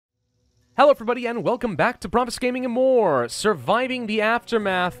Hello everybody and welcome back to Pravus Gaming and more. Surviving the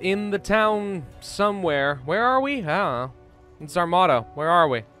aftermath in the town somewhere. Where are we? I don't know. It's our motto. Where are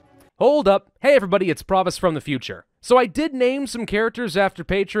we? Hold up. Hey everybody, it's Pravus from the future. So I did name some characters after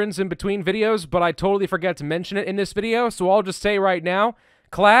patrons in between videos, but I totally forgot to mention it in this video, so I'll just say right now,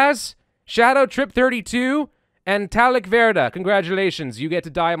 Klaz, Shadow Trip 32, and Talik Verda, congratulations, you get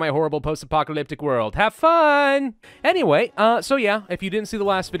to die in my horrible post-apocalyptic world. Have fun! Anyway, so yeah, if you didn't see the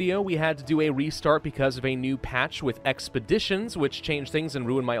last video, we had to do a restart because of a new patch with expeditions, which changed things and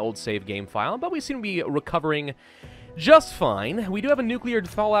ruined my old save game file, but we seem to be recovering just fine. We do have a nuclear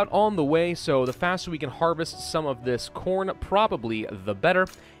fallout on the way, so the faster we can harvest some of this corn, probably the better.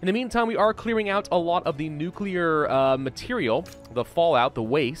 In the meantime, we are clearing out a lot of the nuclear material, the fallout, the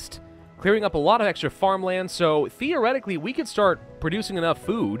waste, clearing up a lot of extra farmland, so theoretically we could start producing enough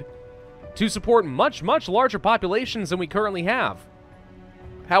food to support much, much larger populations than we currently have.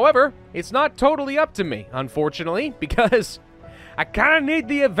 However, it's not totally up to me, unfortunately, because I kind of need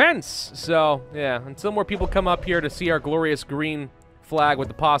the events. So, yeah, until more people come up here to see our glorious green flag with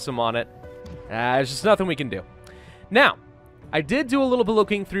the possum on it, there's just nothing we can do. Now, I did do a little bit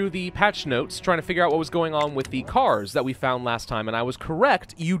looking through the patch notes, trying to figure out what was going on with the cars that we found last time, and I was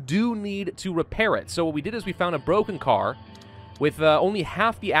correct. You do need to repair it. So what we did is we found a broken car with only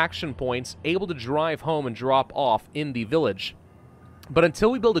half the action points, able to drive home and drop off in the village. But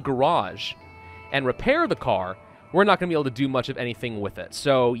until we build a garage and repair the car, we're not going to be able to do much of anything with it.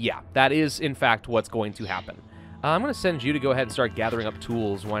 So yeah, that is in fact what's going to happen. I'm going to send you to go ahead and start gathering up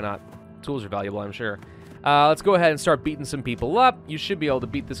tools. Why not? Tools are valuable, I'm sure. Let's go ahead and start beating some people up. You should be able to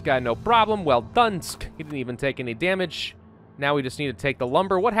beat this guy no problem. Well done. He didn't even take any damage. Now we just need to take the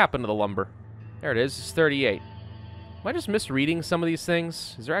lumber. What happened to the lumber? There it is. It's 38. Am I just misreading some of these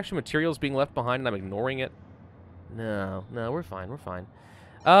things? Is there actually materials being left behind and I'm ignoring it? No, we're fine. We're fine.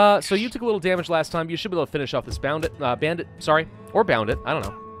 So you took a little damage last time. You should be able to finish off this bandit, sorry. Or bound it. I don't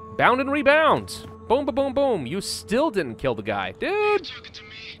know. Bound and rebound. Boom, boom, boom, boom. You still didn't kill the guy. Dude!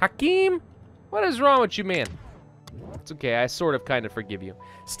 Hakeem? What is wrong with you, man? It's okay, I sort of kind of forgive you.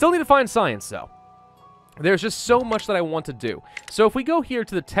 Still need to find science, though. There's just so much that I want to do. So if we go here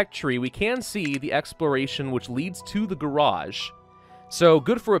to the tech tree, we can see the exploration which leads to the garage. So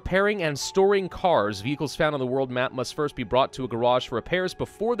good for repairing and storing cars. Vehicles found on the world map must first be brought to a garage for repairs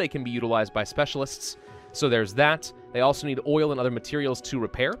before they can be utilized by specialists. So there's that. They also need oil and other materials to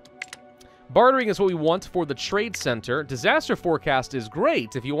repair. Bartering is what we want for the trade center. Disaster forecast is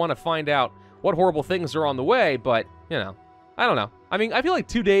great if you want to find out what horrible things are on the way, but, you know, I don't know. I mean, I feel like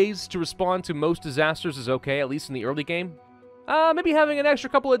 2 days to respond to most disasters is okay, at least in the early game. Maybe having an extra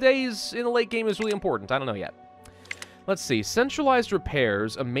couple of days in the late game is really important. I don't know yet. Let's see. Centralized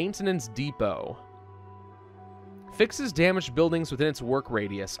repairs, a maintenance depot. Fixes damaged buildings within its work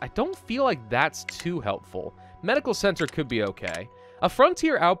radius. I don't feel like that's too helpful. Medical center could be okay. A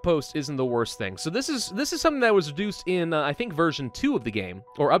frontier outpost isn't the worst thing. So this is something that was reduced in, I think, version 2 of the game,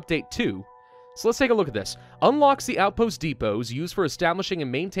 or update 2. So let's take a look at this. Unlocks the outpost depots used for establishing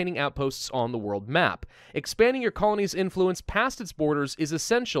and maintaining outposts on the world map. Expanding your colony's influence past its borders is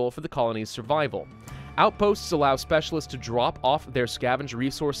essential for the colony's survival. Outposts allow specialists to drop off their scavenged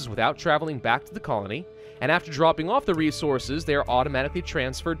resources without traveling back to the colony, and after dropping off the resources, they are automatically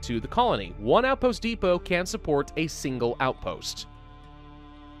transferred to the colony. One outpost depot can support a single outpost.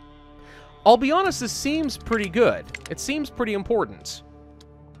 I'll be honest, this seems pretty good. It seems pretty important.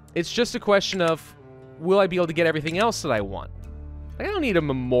 It's just a question of, will I be able to get everything else that I want? I don't need a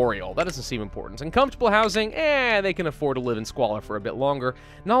memorial. That doesn't seem important. And comfortable housing, they can afford to live in squalor for a bit longer.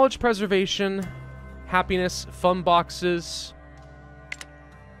 Knowledge preservation, happiness, fun boxes,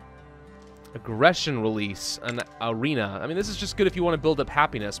 aggression release, an arena. I mean, this is just good if you want to build up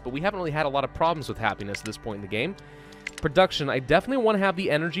happiness, but we haven't really had a lot of problems with happiness at this point in the game. Production, I definitely want to have the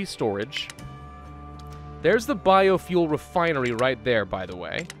energy storage. There's the biofuel refinery right there, by the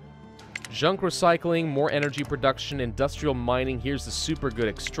way. Junk recycling, more energy production, industrial mining. Here's the super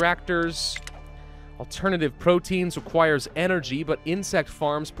good extractors. Alternative proteins requires energy, but insect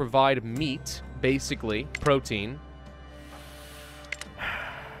farms provide meat, basically, protein.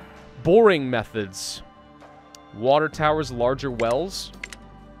 Boring methods. Water towers, larger wells.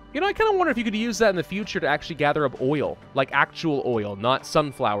 You know, I kind of wonder if you could use that in the future to actually gather up oil. Like actual oil, not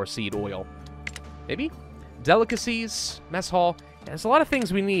sunflower seed oil. Maybe? Delicacies, mess hall. There's a lot of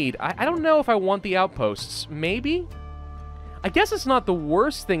things we need. I don't know if I want the outposts. Maybe? I guess it's not the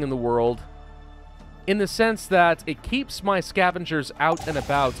worst thing in the world in the sense that it keeps my scavengers out and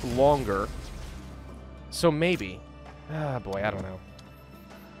about longer. So maybe. Ah, boy, I don't know.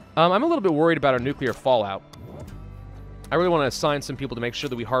 I'm a little bit worried about our nuclear fallout. I really want to assign some people to make sure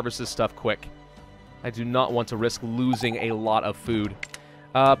that we harvest this stuff quick. I do not want to risk losing a lot of food.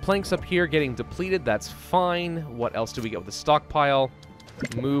 Planks up here getting depleted. That's fine. What else do we get with the stockpile?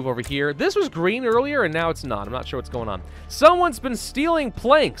 Move over here. This was green earlier, and now it's not. I'm not sure what's going on. Someone's been stealing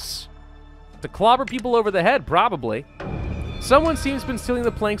planks. To clobber people over the head, probably. Someone seems to have been stealing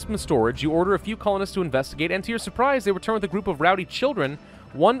the planks from the storage. You order a few colonists to investigate, and to your surprise, they return with a group of rowdy children,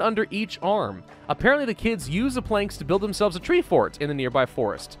 one under each arm. Apparently, the kids use the planks to build themselves a tree fort in the nearby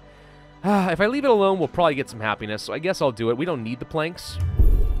forest. If I leave it alone, we'll probably get some happiness, so I guess I'll do it. We don't need the planks.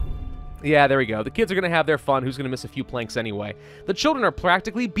 Yeah, there we go. The kids are going to have their fun. Who's going to miss a few planks anyway? The children are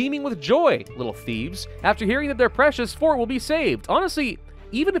practically beaming with joy, little thieves, after hearing that their precious fort will be saved. Honestly,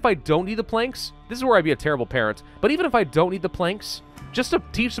 even if I don't need the planks, this is where I'd be a terrible parent, but even if I don't need the planks, just to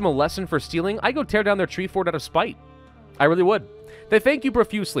teach them a lesson for stealing, I go tear down their tree fort out of spite. I really would. They thank you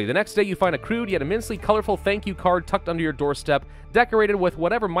profusely. The next day you find a crude yet immensely colorful thank you card tucked under your doorstep, decorated with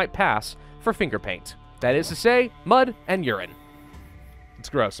whatever might pass for finger paint. That is to say, mud and urine. It's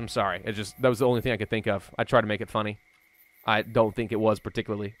gross, I'm sorry. That was the only thing I could think of. I tried to make it funny. I don't think it was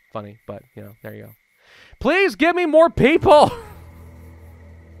particularly funny, but, you know, there you go. Please give me more people!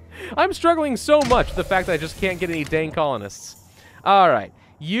 I'm struggling so much with the fact that I just can't get any dang colonists. Alright,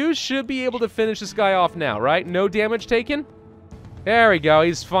 you should be able to finish this guy off now, right? No damage taken? There we go,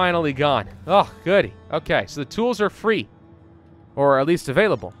 he's finally gone. Oh, goody. Okay, so the tools are free. Or at least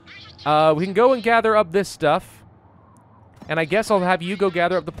available. We can go and gather up this stuff. And I guess I'll have you go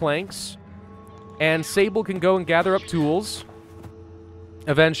gather up the planks. And Sable can go and gather up tools.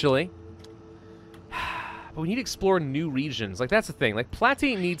 Eventually. But we need to explore new regions. Like, that's the thing. Like,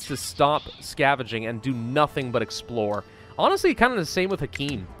 Platy needs to stop scavenging and do nothing but explore. Honestly, kind of the same with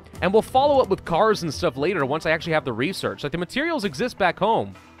Hakeem. And we'll follow up with cars and stuff later once I actually have the research. Like, the materials exist back home.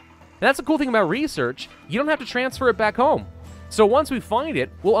 And that's the cool thing about research. You don't have to transfer it back home. So once we find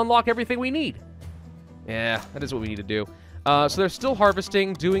it, we'll unlock everything we need. Yeah, that is what we need to do. So they're still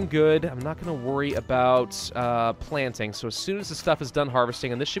harvesting, doing good. I'm not going to worry about planting. So as soon as the stuff is done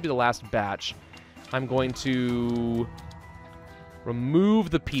harvesting, and this should be the last batch, I'm going to remove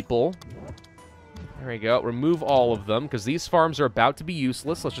the people. There we go. Remove all of them, because these farms are about to be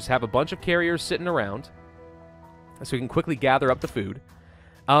useless. Let's just have a bunch of carriers sitting around so we can quickly gather up the food.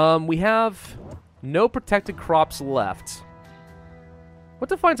 We have no protected crops left. What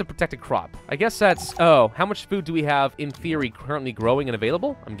defines a protected crop? I guess that's... Oh, how much food do we have, in theory, currently growing and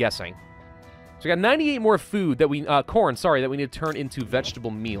available? I'm guessing. So we got 98 more food that we... corn, sorry, that we need to turn into vegetable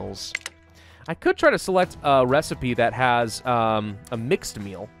meals. I could try to select a recipe that has a mixed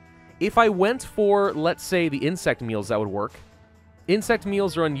meal. If I went for, let's say, the insect meals, that would work. Insect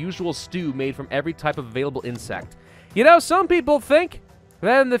meals are unusual stew made from every type of available insect. You know, some people think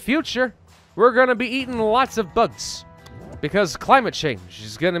that in the future, we're going to be eating lots of bugs. Because climate change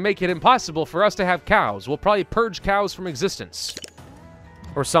is going to make it impossible for us to have cows. We'll probably purge cows from existence.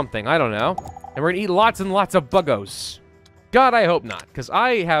 Or something, I don't know. And we're going to eat lots and lots of buggos. God, I hope not, because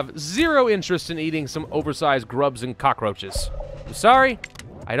I have zero interest in eating some oversized grubs and cockroaches. I'm sorry.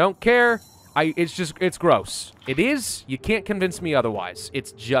 I don't care. It's gross. It is. You can't convince me otherwise.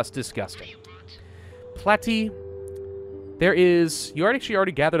 It's just disgusting. Platy. There is... You actually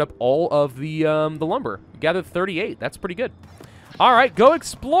already gathered up all of the lumber. You gathered 38. That's pretty good. All right, go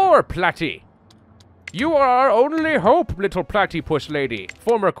explore, Platy. You are our only hope, little platypus lady,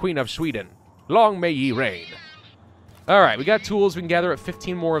 former queen of Sweden. Long may ye reign. All right, we got tools. We can gather up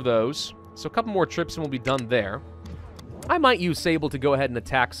 15 more of those. So a couple more trips and we'll be done there. I might use Sable to go ahead and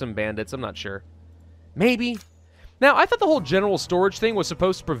attack some bandits. I'm not sure. Maybe. Now, I thought the whole general storage thing was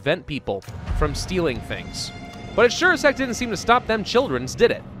supposed to prevent people from stealing things. But it sure as heck didn't seem to stop them children's,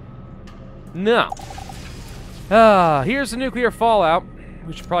 did it? No. Here's the nuclear fallout.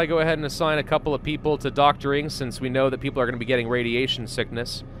 We should probably go ahead and assign a couple of people to doctoring since we know that people are going to be getting radiation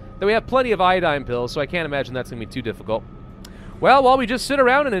sickness. Though we have plenty of iodine pills, so I can't imagine that's going to be too difficult. Well, while we just sit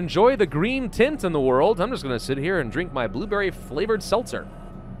around and enjoy the green tint in the world, I'm just going to sit here and drink my blueberry-flavored seltzer.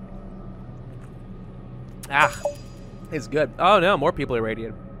 Ah, it's good. Oh, no, more people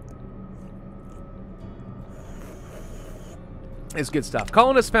irradiated. It's good stuff.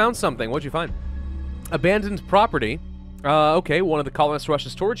 Colonists found something. What'd you find? Abandoned property. Okay, one of the colonists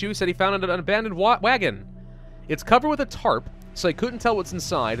rushes towards you. He said he found an abandoned wagon. It's covered with a tarp, so he couldn't tell what's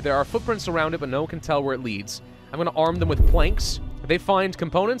inside. There are footprints around it, but no one can tell where it leads. I'm going to arm them with planks. They find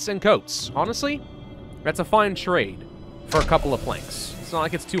components and coats. Honestly, that's a fine trade for a couple of planks. It's not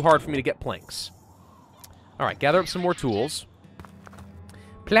like it's too hard for me to get planks. All right, gather up some more tools.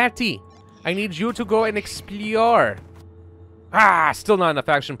 Platy, I need you to go and explore. Ah, still not enough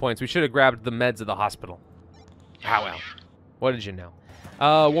action points. We should have grabbed the meds at the hospital. Ah, well. What did you know?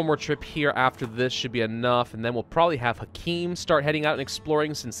 One more trip here after this should be enough, and then we'll probably have Hakeem start heading out and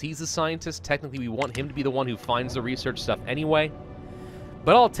exploring since he's a scientist. Technically, we want him to be the one who finds the research stuff anyway.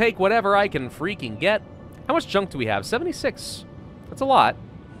 But I'll take whatever I can freaking get. How much junk do we have? 76. That's a lot.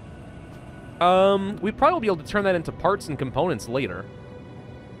 We probably will be able to turn that into parts and components later.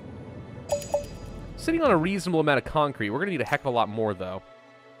 Sitting on a reasonable amount of concrete. We're going to need a heck of a lot more, though.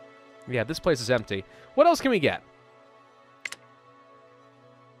 Yeah, this place is empty. What else can we get?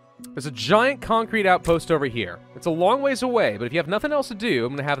 There's a giant concrete outpost over here. It's a long ways away, but if you have nothing else to do,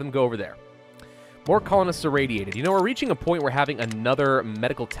 I'm going to have them go over there. More colonists irradiated. You know, we're reaching a point where having another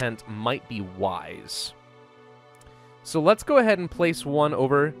medical tent might be wise. So let's go ahead and place one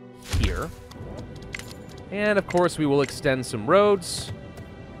over here. And, of course, we will extend some roads.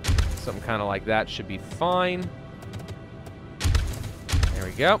 Something kind of like that should be fine. There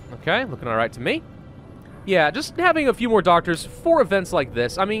we go. Okay, looking all right to me. Yeah, just having a few more doctors for events like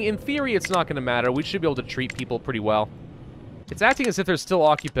this. I mean, in theory, it's not going to matter. We should be able to treat people pretty well. It's acting as if there's still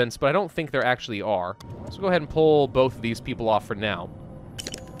occupants, but I don't think there actually are. So go ahead and pull both of these people off for now.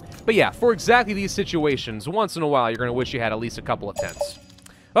 But yeah, for exactly these situations, once in a while, you're going to wish you had at least a couple of tents.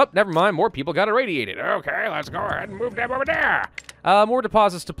 Oh, never mind. More people got irradiated. Okay, let's go ahead and move them over there. More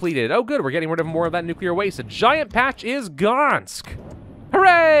deposits depleted. Oh, good. We're getting rid of more of that nuclear waste. A giant patch is Gansk.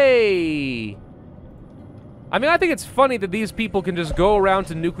 Hooray! I mean, I think it's funny that these people can just go around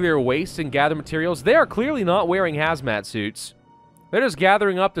to nuclear waste and gather materials. They are clearly not wearing hazmat suits. They're just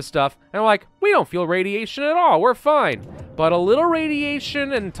gathering up the stuff, and they're like, we don't feel radiation at all. We're fine. But a little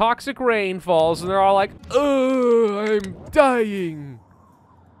radiation and toxic rain falls, and they're all like, oh, I'm dying.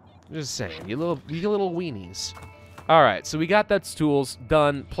 Just saying, you little weenies. All right, so we got that tools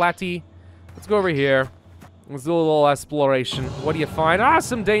done. Platy, let's go over here. Let's do a little exploration. What do you find? Ah,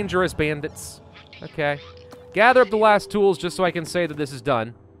 some dangerous bandits. Okay. Gather up the last tools just so I can say that this is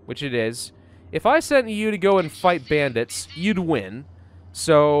done, which it is. If I sent you to go and fight bandits, you'd win.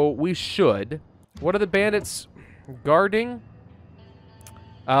 So we should. What are the bandits guarding?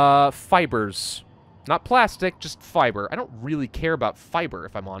 Fibers. Not plastic, just fiber. I don't really care about fiber,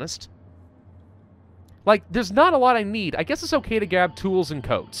 if I'm honest. Like, there's not a lot I need. I guess it's okay to grab tools and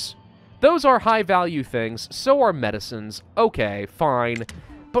coats. Those are high-value things. So are medicines. Okay, fine.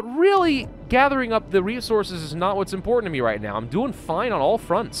 But really, gathering up the resources is not what's important to me right now. I'm doing fine on all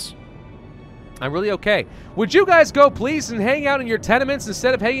fronts. I'm really okay. Would you guys go, please, and hang out in your tenements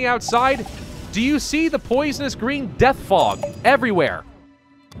instead of hanging outside? Do you see the poisonous green death fog everywhere?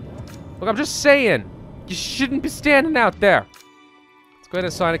 Look, I'm just saying. You shouldn't be standing out there. Let's go ahead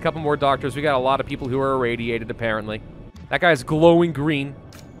and assign a couple more doctors. We got a lot of people who are irradiated, apparently. That guy's glowing green.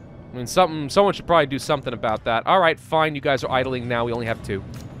 I mean, someone should probably do something about that. All right, fine. You guys are idling now. We only have 2.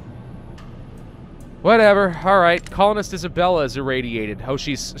 Whatever. All right. Colonist Isabella is irradiated. Oh,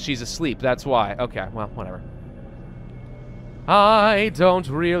 she's asleep. That's why. Okay, well, whatever. I don't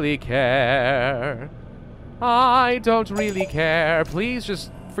really care. I don't really care. Please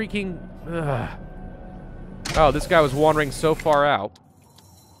just freaking... Ugh. Oh, this guy was wandering so far out.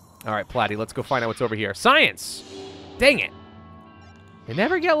 All right, Platy, let's go find out what's over here. Science! Dang it. You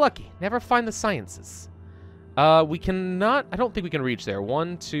never get lucky. Never find the sciences. We cannot... I don't think we can reach there.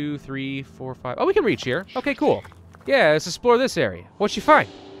 1, 2, 3, 4, 5... Oh, we can reach here. Okay, cool. Yeah, let's explore this area. What'd you find?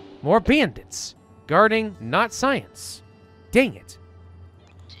 More bandits. Guarding, not science. Dang it.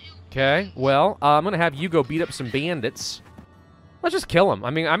 Okay, well, I'm going to have you go beat up some bandits. Let's just kill them.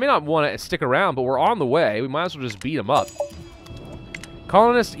 I mean, I may not want to stick around, but we're on the way. We might as well just beat them up.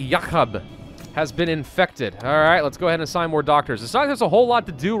 Colonist Jakob has been infected. All right, let's go ahead and assign more doctors. It's not there's a whole lot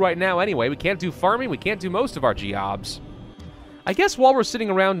to do right now anyway. We can't do farming. We can't do most of our jobs. I guess while we're sitting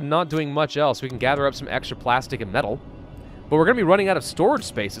around and not doing much else, we can gather up some extra plastic and metal. But we're going to be running out of storage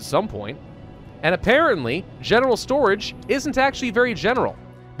space at some point. And apparently, general storage isn't actually very general,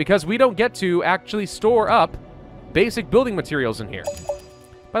 because we don't get to actually store up basic building materials in here.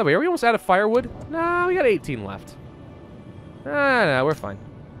 By the way, are we almost out of firewood? No, we got 18 left. No, we're fine.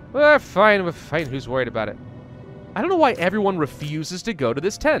 We're fine, we're fine. Who's worried about it? I don't know why everyone refuses to go to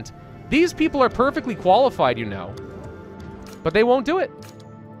this tent. These people are perfectly qualified, you know. But they won't do it.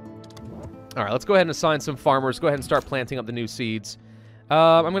 All right, let's go ahead and assign some farmers. Go ahead and start planting up the new seeds.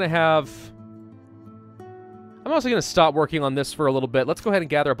 I'm going to have... I'm also going to stop working on this for a little bit. Let's go ahead and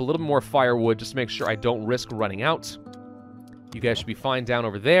gather up a little more firewood just to make sure I don't risk running out. You guys should be fine down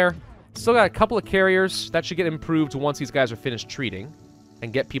over there. Still got a couple of carriers. That should get improved once these guys are finished treating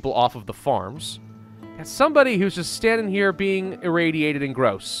and get people off of the farms. Got somebody who's just standing here being irradiated and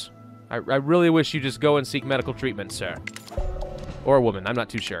gross. I really wish you just go and seek medical treatment, sir. Or a woman. I'm not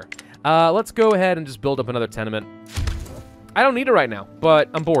too sure. Let's go ahead and just build up another tenement. I don't need it right now, but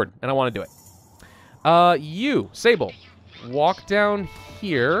I'm bored, and I want to do it. You, Sable, walk down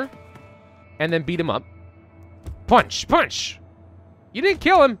here, and then beat him up. Punch! Punch! You didn't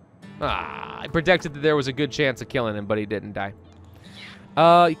kill him! Ah, I predicted that there was a good chance of killing him, but he didn't die.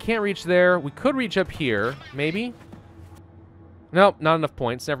 You can't reach there. We could reach up here, maybe? Nope, not enough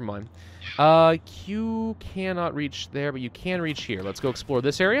points. Never mind. You cannot reach there, but you can reach here. Let's go explore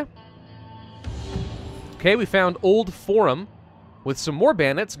this area. Okay, we found Old Forum with some more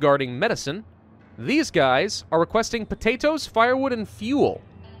bandits guarding medicine. These guys are requesting potatoes, firewood, and fuel.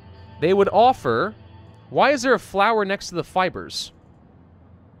 They would offer... Why is there a flower next to the fibers?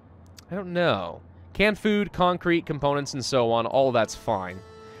 I don't know. Canned food, concrete, components, and so on. All of that's fine.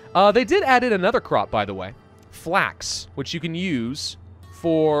 They did add in another crop, by the way. Flax, which you can use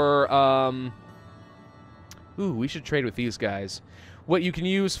for... Ooh, we should trade with these guys. What you can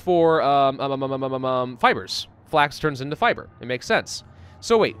use for fibers. Flax turns into fiber. It makes sense.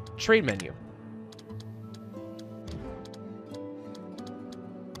 So wait, trade menu.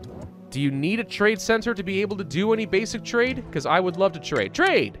 Do you need a trade center to be able to do any basic trade? Because I would love to trade.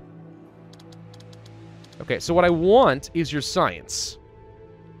 Trade! Okay, so what I want is your science.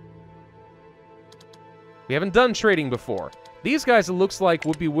 We haven't done trading before. These guys, it looks like,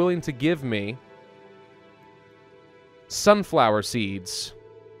 would be willing to give me sunflower seeds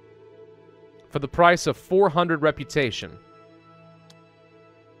for the price of 400 reputation.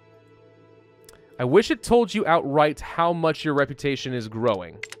 I wish it told you outright how much your reputation is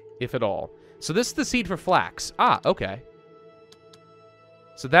growing, if at all. So this is the seed for flax. Ah, okay.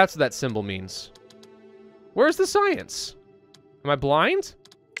 So that's what that symbol means. Where's the science? Am I blind?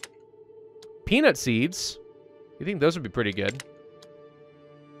 Peanut seeds? You think those would be pretty good?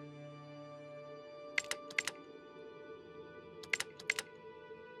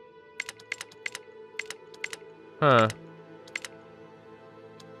 Huh.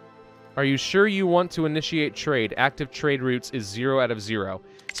 Are you sure you want to initiate trade? Active trade routes is 0 out of 0.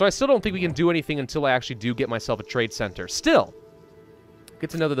 So I still don't think we can do anything until I actually do get myself a trade center. Still, good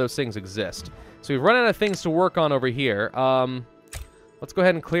to know that those things exist. So we've run out of things to work on over here. Let's go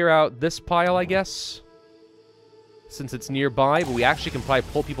ahead and clear out this pile, I guess, since it's nearby. But we actually can probably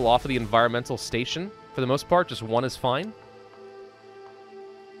pull people off of the environmental station for the most part. Just one is fine.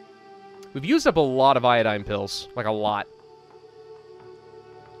 We've used up a lot of iodine pills. Like, a lot.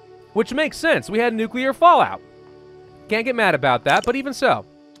 Which makes sense. We had nuclear fallout. Can't get mad about that, but even so.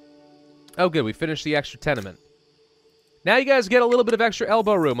 Oh, good. We finished the extra tenement. Now you guys get a little bit of extra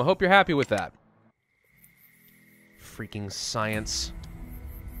elbow room. I hope you're happy with that. Freaking science.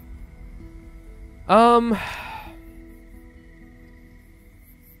 I'm gonna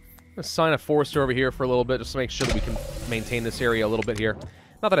assign a forester over here for a little bit, just to make sure that we can maintain this area a little bit here.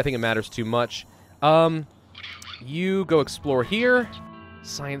 Not that I think it matters too much. You go explore here.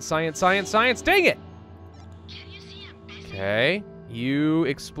 Science, science, science, science. Dang it! Okay. You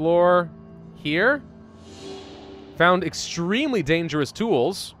explore here. Found extremely dangerous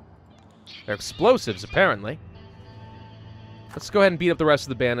tools. They're explosives, apparently. Let's go ahead and beat up the rest of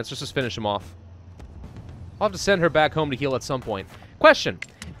the bandits. Just finish them off. I'll have to send her back home to heal at some point. Question.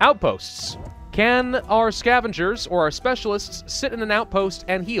 Outposts. Can our scavengers or our specialists sit in an outpost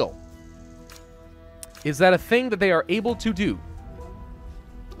and heal? Is that a thing that they are able to do?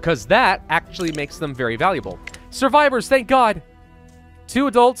 Because that actually makes them very valuable. Survivors, thank God! 2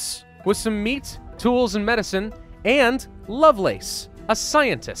 adults with some meat, tools, and medicine, and Lovelace, a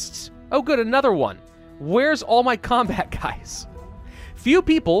scientist. Oh good, another one. Where's all my combat guys? Few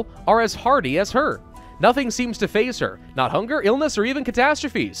people are as hardy as her. Nothing seems to faze her. Not hunger, illness, or even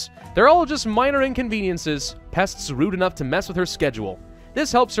catastrophes. They're all just minor inconveniences, pests rude enough to mess with her schedule.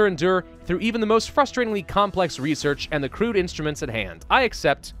 This helps her endure through even the most frustratingly complex research and the crude instruments at hand. I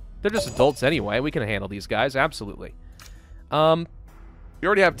accept. They're just adults anyway. We can handle these guys, absolutely. We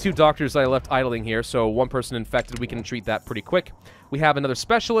already have 2 doctors that I left idling here, so 1 person infected, we can treat that pretty quick. We have another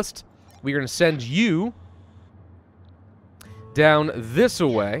specialist. We're going to send you down this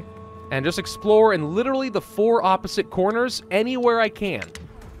way and just explore in literally the 4 opposite corners anywhere I can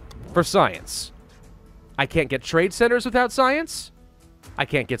for science. I can't get trade centers without science. I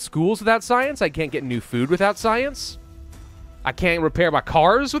can't get schools without science. I can't get new food without science. I can't repair my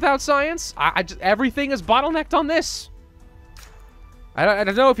cars without science. Everything is bottlenecked on this. I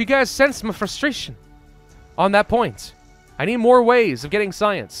don't know if you guys sense my frustration on that point. I need more ways of getting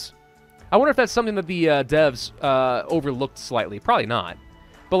science. I wonder if that's something that the devs overlooked slightly. Probably not.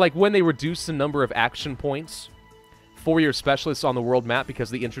 But like when they reduce the number of action points for your specialists on the world map because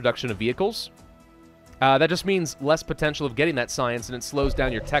of the introduction of vehicles, that just means less potential of getting that science, and it slows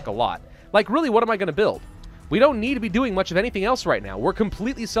down your tech a lot. Like, really, what am I going to build? We don't need to be doing much of anything else right now. We're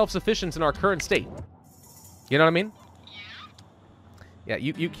completely self-sufficient in our current state. You know what I mean? Yeah,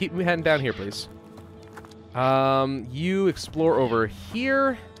 you keep me heading down here, please. You explore over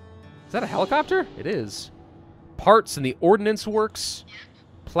here. Is that a helicopter? It is. Parts in the ordnance works.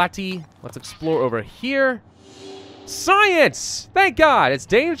 Platy. Let's explore over here. Science! Thank God! It's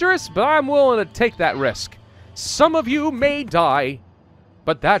dangerous, but I'm willing to take that risk. Some of you may die,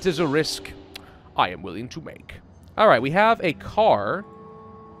 but that is a risk I am willing to make. Alright, we have a car.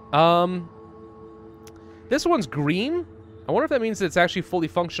 This one's green. I wonder if that means that it's actually fully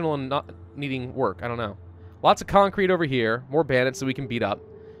functional and not needing work. I don't know. Lots of concrete over here. More bandits that we can beat up.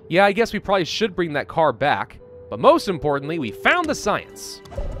 Yeah, I guess we probably should bring that car back. But most importantly, we found the science.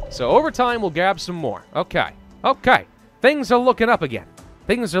 So over time, we'll grab some more. Okay. Okay. Things are looking up again.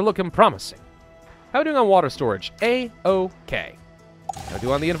 Things are looking promising. How are we doing on water storage? A-OK. How are we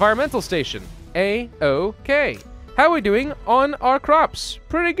doing on the environmental station? A-OK. How are we doing on our crops?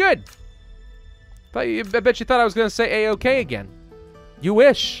 Pretty good. I bet you thought I was going to say A-OK again. You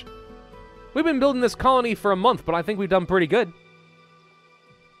wish. We've been building this colony for a month, but I think we've done pretty good.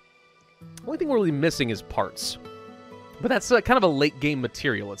 The only thing we're really missing is parts. But that's kind of a late-game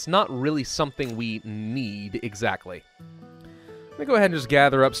material. It's not really something we need exactly. Let me go ahead and just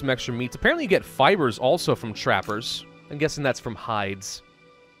gather up some extra meats. Apparently you get fibers also from trappers. I'm guessing that's from hides.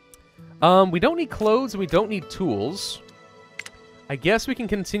 We don't need clothes and we don't need tools. I guess we can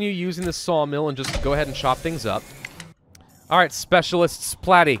continue using the sawmill and just go ahead and chop things up. Alright, specialists,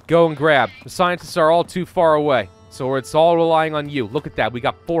 Platy, go and grab. The scientists are all too far away, so it's all relying on you. Look at that, we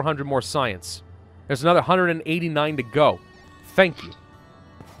got 400 more science. There's another 189 to go. Thank you.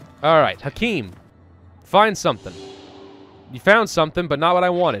 Alright, Hakeem, find something. You found something, but not what I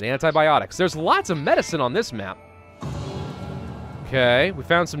wanted. Antibiotics. There's lots of medicine on this map. Okay, we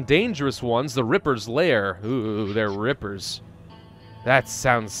found some dangerous ones. The Ripper's Lair. Ooh, they're Rippers. That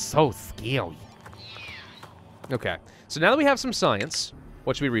sounds so scary. Okay, so now that we have some science,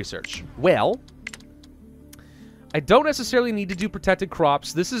 what should we research? Well, I don't necessarily need to do protected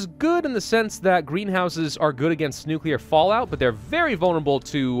crops. This is good in the sense that greenhouses are good against nuclear fallout, but they're very vulnerable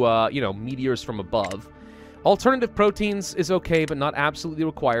to, you know, meteors from above. Alternative proteins is okay, but not absolutely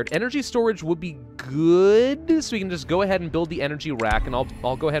required. Energy storage would be good, so we can just go ahead and build the energy rack, and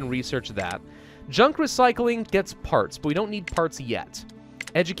I'll go ahead and research that. Junk recycling gets parts, but we don't need parts yet.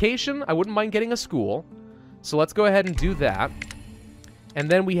 Education, I wouldn't mind getting a school, so let's go ahead and do that. And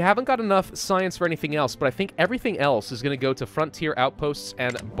then we haven't got enough science for anything else, but I think everything else is going to go to frontier outposts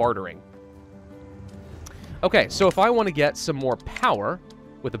and bartering. Okay, so if I want to get some more power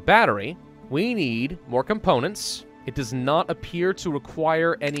with a battery, we need more components. It does not appear to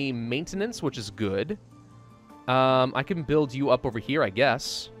require any maintenance, which is good. I can build you up over here, I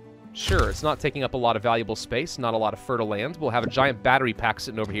guess. Sure, it's not taking up a lot of valuable space, not a lot of fertile land. We'll have a giant battery pack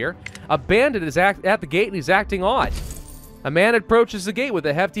sitting over here. A bandit is at the gate and he's acting odd. A man approaches the gate with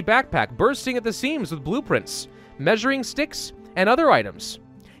a hefty backpack, bursting at the seams with blueprints, measuring sticks, and other items.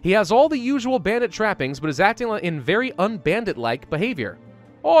 He has all the usual bandit trappings, but is acting in very un-bandit-like behavior.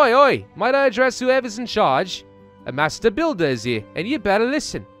 Oi, oi, might I address whoever's in charge? A master builder is here, and you better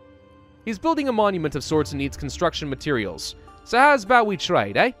listen. He's building a monument of sorts and needs construction materials. So how's about we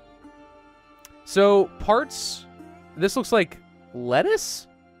trade, eh? So, parts... This looks like lettuce?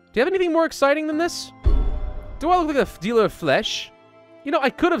 Do you have anything more exciting than this? Do I look like a dealer of flesh? You know,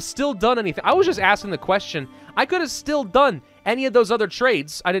 I could have still done anything. I was just asking the question. I could have still done any of those other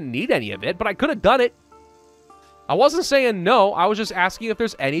trades. I didn't need any of it, but I could have done it. I wasn't saying no. I was just asking if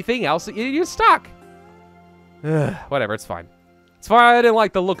there's anything else that you need to stock. Whatever, it's fine. It's fine. I didn't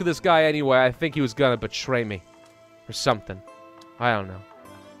like the look of this guy anyway. I think he was gonna betray me. Or something. I don't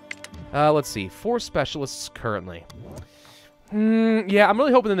know. Let's see. 4 specialists currently. Yeah, I'm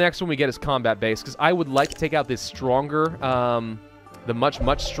really hoping the next one we get is combat based, because I would like to take out this stronger, the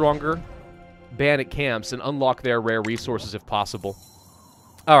much stronger bandit camps and unlock their rare resources if possible.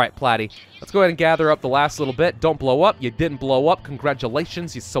 Alright, Platy. Let's go ahead and gather up the last little bit. Don't blow up. You didn't blow up.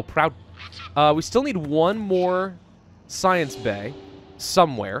 Congratulations. You're so proud. We still need one more science bay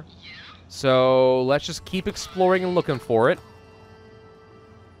somewhere. So let's just keep exploring and looking for it.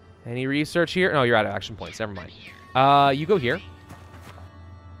 Any research here? No, you're out of action points. Never mind. You go here.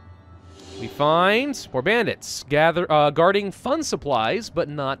 We find more bandits guarding fun supplies, but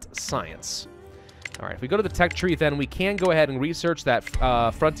not science. All right, if we go to the tech tree, then we can go ahead and research that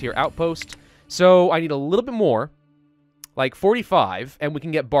frontier outpost. So I need a little bit more, like 45, and we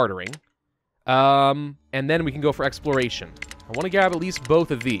can get bartering. And then we can go for exploration. I want to grab at least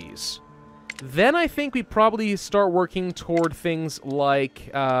both of these. Then I think we probably start working toward things like,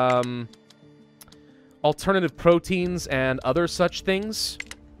 alternative proteins and other such things.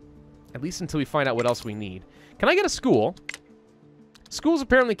 At least until we find out what else we need. Can I get a school? Schools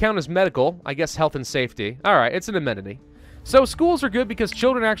apparently count as medical. I guess health and safety. Alright, it's an amenity. So schools are good because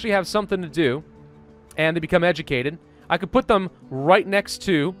children actually have something to do. And they become educated. I could put them right next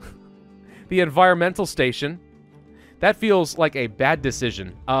to the environmental station. That feels like a bad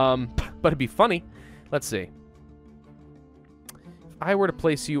decision. But it'd be funny. Let's see. If I were to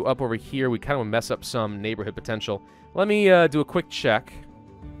place you up over here, we kind of mess up some neighborhood potential. Let me do a quick check.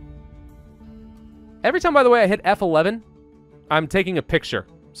 Every time, by the way, I hit F11, I'm taking a picture.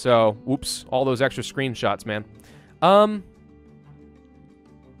 So, whoops, all those extra screenshots, man.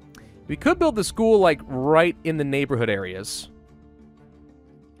 We could build the school, like, right in the neighborhood areas.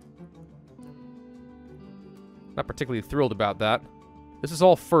 Not particularly thrilled about that. This is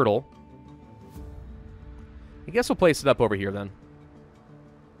all fertile. I guess we'll place it up over here, then.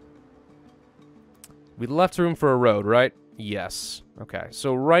 We left room for a road, right? Yes. Okay,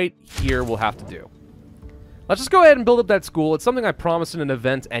 so right here we'll have to do. Let's just go ahead and build up that school. It's something I promised in an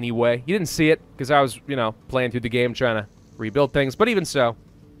event anyway. You didn't see it, because I was, you know, playing through the game trying to rebuild things, but even so.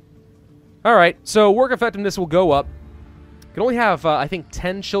 Alright, so work effectiveness will go up. Can only have, I think,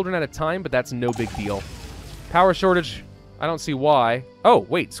 10 children at a time, but that's no big deal. Power shortage, I don't see why. Oh,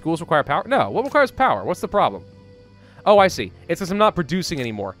 wait, schools require power? No, what requires power? What's the problem? Oh, I see. It's because I'm not producing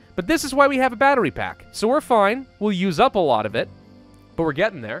anymore. But this is why we have a battery pack. So we're fine. We'll use up a lot of it. But we're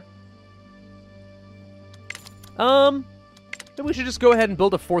getting there. Then we should just go ahead and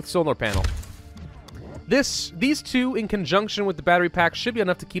build a 4th solar panel. These two, in conjunction with the battery pack, should be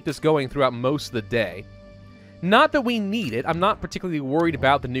enough to keep this going throughout most of the day. Not that we need it. I'm not particularly worried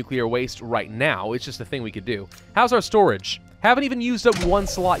about the nuclear waste right now. It's just a thing we could do. How's our storage? Haven't even used up 1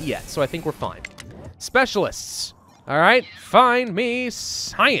 slot yet, so I think we're fine. Specialists. All right, find me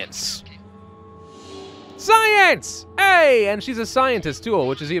science. Science! Hey, and she's a scientist too,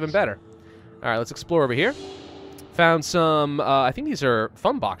 which is even better. All right, let's explore over here. Found some, I think these are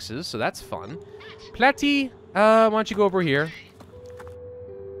fun boxes, so that's fun. Platy, why don't you go over here?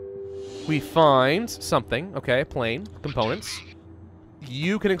 We find something. Okay, plane, components.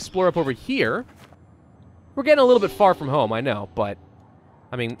 You can explore up over here. We're getting a little bit far from home, I know, but,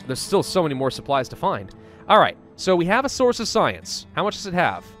 I mean, there's still so many more supplies to find. All right, so we have a source of science. How much does it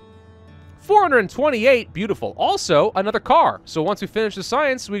have? 428, beautiful. Also, another car. So once we finish the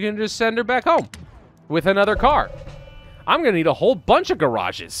science, we can just send her back home with another car. I'm gonna need a whole bunch of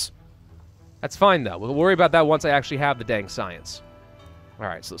garages. That's fine, though. We'll worry about that once I actually have the dang science. All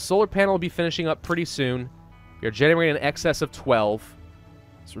right, so the solar panel will be finishing up pretty soon. We're generating an excess of 12.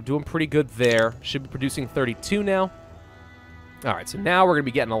 So we're doing pretty good there. Should be producing 32 now. All right, so now we're going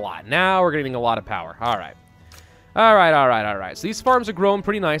to be getting a lot. Now we're getting a lot of power. All right. All right, all right, all right. So these farms are growing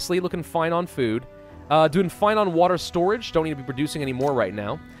pretty nicely, looking fine on food. Doing fine on water storage. Don't need to be producing any more right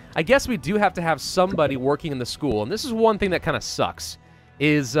now. I guess we do have to have somebody working in the school. And this is one thing that kind of sucks.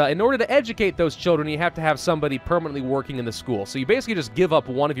 Is in order to educate those children, you have to have somebody permanently working in the school. So you basically just give up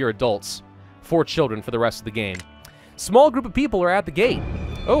one of your adults for children for the rest of the game. Small group of people are at the gate.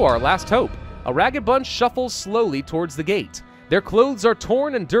 Oh, our last hope. A ragged bunch shuffles slowly towards the gate. Their clothes are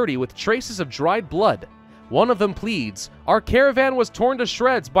torn and dirty with traces of dried blood. One of them pleads, "Our caravan was torn to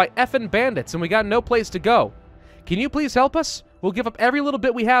shreds by effing bandits and we got no place to go. Can you please help us? We'll give up every little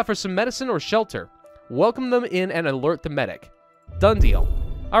bit we have for some medicine or shelter. Welcome them in and alert the medic." Done deal.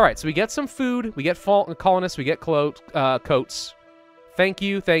 All right, so we get some food, we get colonists, we get coats. Thank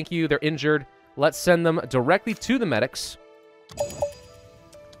you, they're injured. Let's send them directly to the medics.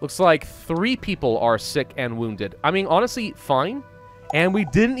 Looks like 3 people are sick and wounded. I mean, honestly, fine. And we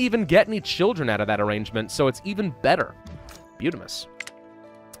didn't even get any children out of that arrangement, so it's even better. Beautimous.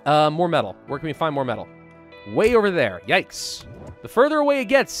 More metal. Where can we find more metal? Way over there. Yikes. The further away it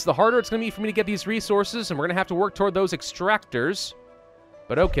gets, the harder it's going to be for me to get these resources, and we're going to have to work toward those extractors.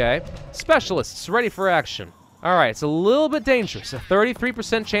 But okay. Specialists, ready for action. All right, it's a little bit dangerous. A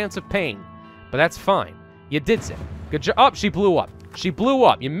 33% chance of pain. But that's fine. You did it. Good job. Oh, she blew up. She blew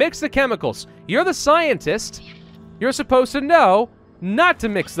up. You mix the chemicals. You're the scientist. You're supposed to know not to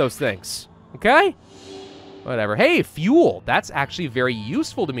mix those things. Okay? Whatever. Hey, fuel. That's actually very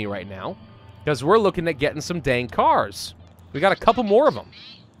useful to me right now. Because we're looking at getting some dang cars. We got a couple more of them.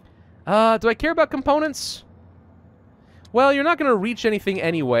 Do I care about components? Well, you're not going to reach anything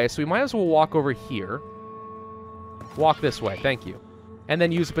anyway, so we might as well walk over here. Walk this way. Thank you. And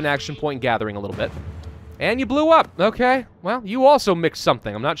then use up an action point gathering a little bit. And you blew up. Okay. Well, you also mixed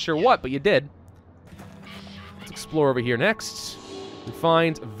something. I'm not sure what, but you did. Let's explore over here next. We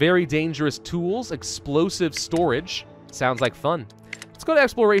find very dangerous tools, explosive storage. Sounds like fun. Let's go to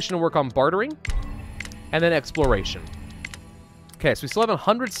exploration and work on bartering. and then exploration. Okay, so we still have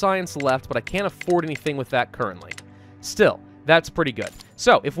 100 science left, but I can't afford anything with that currently. Still, that's pretty good.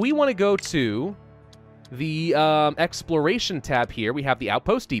 So, if we want to go to the exploration tab here, we have the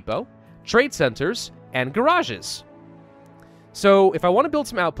outpost depot, trade centers, and garages. So, if I want to build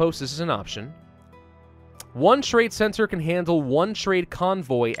some outposts, this is an option. One trade center can handle one trade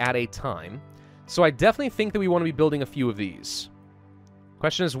convoy at a time. So I definitely think that we want to be building a few of these.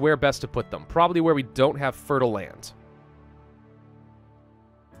 Question is where best to put them. Probably where we don't have fertile land.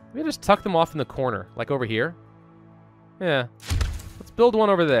 Maybe just tuck them off in the corner, like over here. Yeah. Let's build one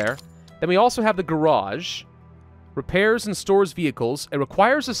over there. Then we also have the garage. Repairs and stores vehicles. It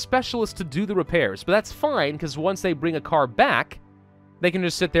requires a specialist to do the repairs, but that's fine, because once they bring a car back, they can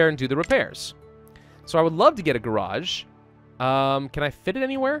just sit there and do the repairs. So I would love to get a garage. Can I fit it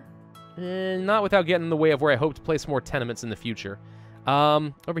anywhere? Not without getting in the way of where I hope to place more tenements in the future.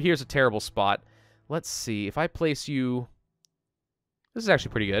 Over here's a terrible spot. Let's see. If I place you... This is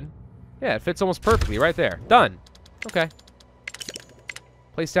actually pretty good. Yeah, it fits almost perfectly right there. Done. Okay.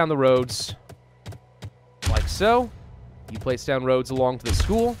 Place down the roads. Like so. You place down roads along to the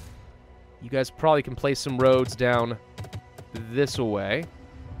school. You guys probably can place some roads down this way.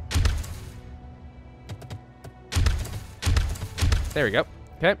 There we go.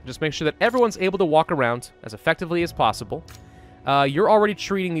 Okay, just make sure that everyone's able to walk around as effectively as possible. You're already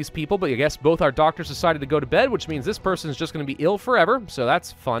treating these people, but I guess both our doctors decided to go to bed, which means this person is just going to be ill forever, so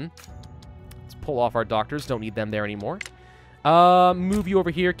that's fun. Let's pull off our doctors. Don't need them there anymore. Move you over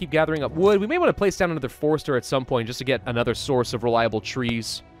here. Keep gathering up wood. We may want to place down another forester at some point just to get another source of reliable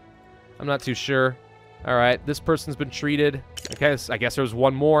trees. I'm not too sure. All right, this person's been treated. Okay, I guess there's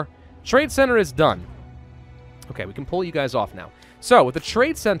one more. Trade center is done. Okay, we can pull you guys off now. So, with the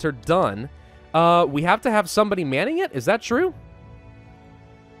trade center done, we have to have somebody manning it? Is that true?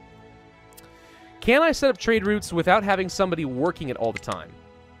 Can I set up trade routes without having somebody working it all the time?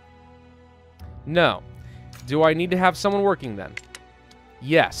 No. Do I need to have someone working then?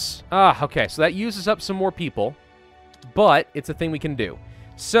 Yes. Okay, so that uses up some more people, but it's a thing we can do.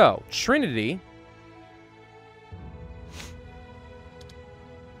 So, Trinity...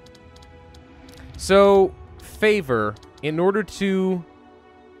 So, favor... In order to...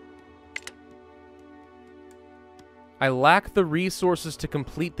 I lack the resources to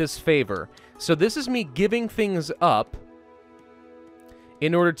complete this favor. So this is me giving things up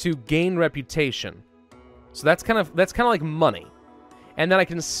in order to gain reputation. So that's kind of like money. And then I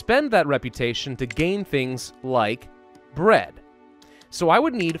can spend that reputation to gain things like bread. So I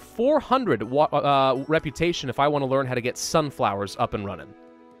would need 400 reputation if I want to learn how to get sunflowers up and running.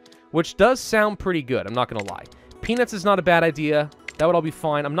 Which does sound pretty good, I'm not going to lie. Peanuts is not a bad idea. That would all be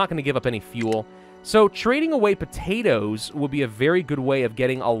fine. I'm not going to give up any fuel. So trading away potatoes would be a very good way of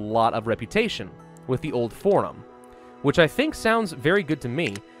getting a lot of reputation with the old forum, which I think sounds very good to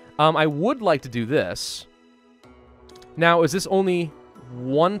me. I would like to do this. Now, is this only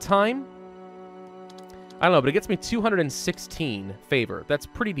one time? I don't know, but it gets me 216 favor. That's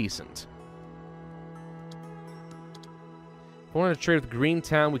pretty decent. If we wanted to trade with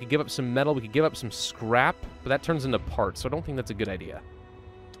Greentown, we could give up some metal, we could give up some scrap, but that turns into parts, so I don't think that's a good idea.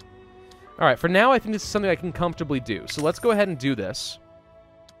 Alright, for now, I think this is something I can comfortably do. So let's go ahead and do this.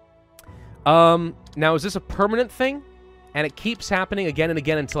 Now, is this a permanent thing? And it keeps happening again and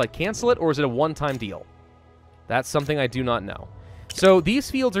again until I cancel it, or is it a one-time deal? That's something I do not know. So these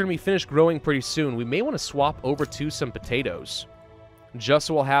fields are going to be finished growing pretty soon. We may want to swap over to some potatoes, just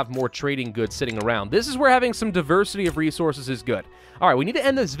so we'll have more trading goods sitting around. This is where having some diversity of resources is good. All right, we need to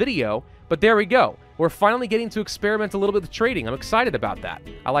end this video, but there we go. We're finally getting to experiment a little bit with trading. I'm excited about that.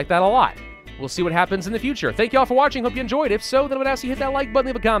 I like that a lot. We'll see what happens in the future. Thank you all for watching. Hope you enjoyed. If so, then I would ask you to hit that like button,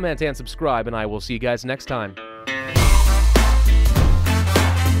 leave a comment, and subscribe, and I will see you guys next time.